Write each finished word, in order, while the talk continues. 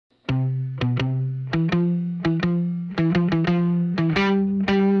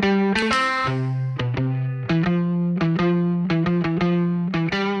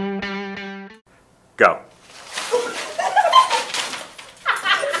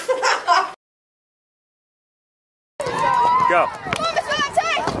Go.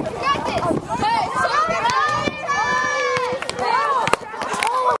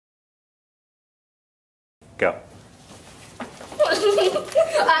 Go.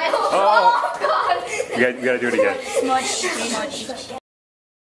 Oh, God. You gotta do it again. Smudge.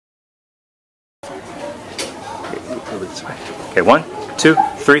 Okay, 1, 2,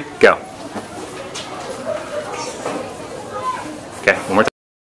 3, go. Okay, one more time.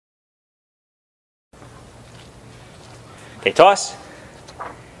 Okay, toss.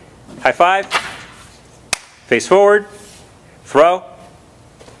 High five. Face forward. Throw.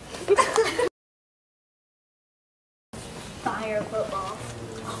 Fire football.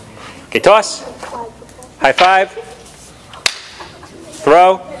 Okay, toss. High five.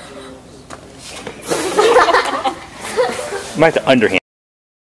 Throw. Might have to underhand.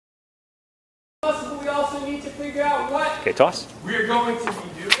 We also need to figure out what Okay, toss. we're going to be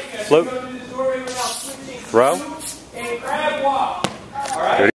doing as Float. we go through this doorway without switching. Throw. And crab walk. All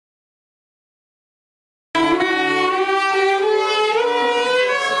right.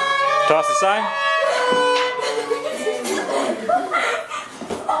 Toss aside.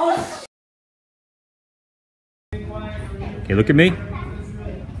 Okay, look at me.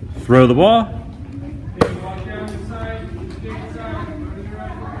 Throw the ball.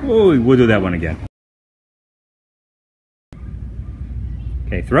 Oh, we'll do that one again.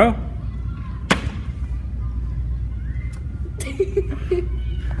 Okay, throw.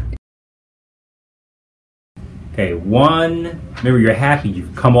 Okay, one. Remember, you're happy.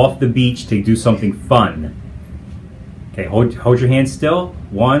 You've come off the beach to do something fun. Okay, hold your hand still.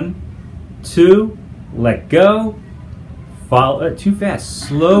 1, 2, let go. Follow. Too fast.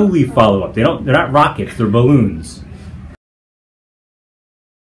 Slowly follow up. They're not rockets. They're balloons.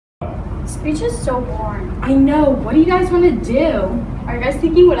 Speech is so boring. I know. What do you guys want to do? Are you guys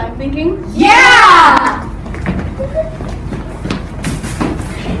thinking what I'm thinking? Yeah!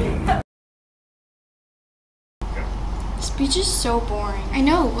 Speech is so boring. I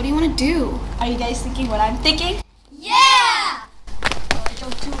know. What do you want to do? Are you guys thinking what I'm thinking? Yeah! Oh,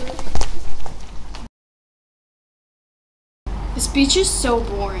 don't do it. The speech is so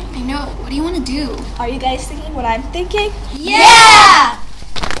boring. I know. What do you want to do? Are you guys thinking what I'm thinking? Yeah!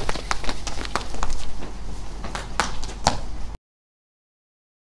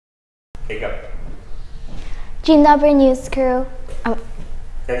 Okay, go. Dzień dobry, news crew.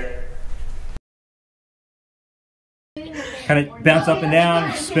 Okay. Kind of bounce up and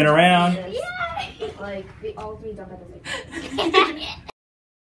down, spin around. Like, we all three jump at the same time.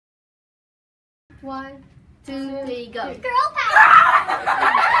 1, 2, 3, go. Girl power!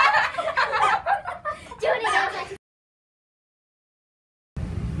 Do it again.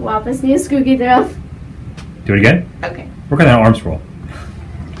 Wapas news crew की तरफ. Do it again? Okay. Work on that arms roll.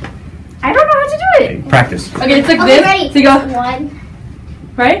 I don't know how to do it. Okay, practice. Okay, it's like Okay, this. ready? So you go, 1,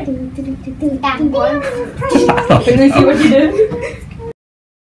 right? 2, 3, 4. Can we see what you did?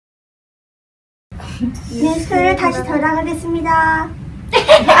 뉴스를 다시 돌아가겠습니다.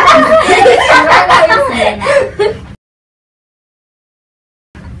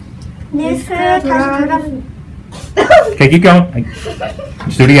 뉴스를 다시 돌아가겠습니다. Okay, keep going.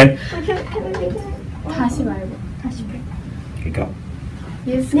 Just do it again. 다시 말고. 다시. Okay, go.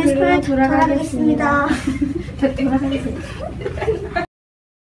 뉴스를 돌아가겠습니다.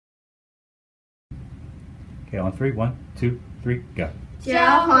 Okay, on 3. 1, 2, 3, go.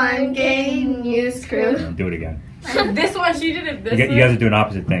 Jahan Gang News Crew. And do it again. This one, she did it this You guys are doing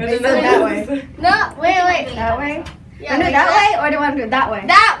opposite things. that way. No, wait. That way? Yeah, do that way, or do you want to do it that way?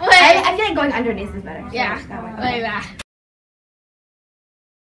 That way! I feel like going underneath is better. Yeah, That way. like that.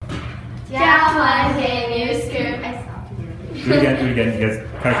 Jahan Gang News Crew. Do it again. You guys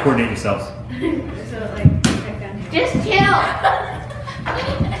kind of coordinate yourselves. Just chill.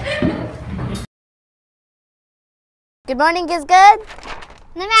 Good morning is good,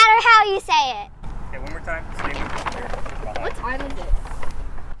 no matter how you say it. Okay, one more time. Stay with me. What time is it?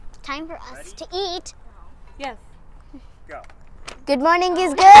 Time for us to eat. Yes. Go. Good morning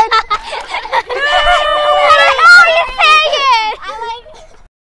is good. No matter how you say it.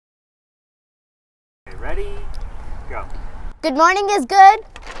 Okay, ready? Go. Good morning is good.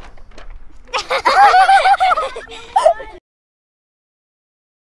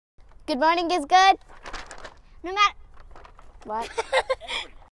 Good morning is good. No matter what.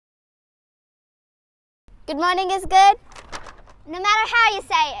 Good morning is good. No matter how you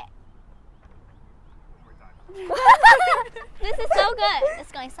say it. This is so good.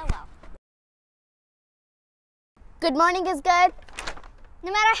 It's going so well. Good morning is good.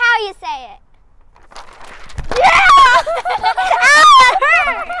 No matter how you say it.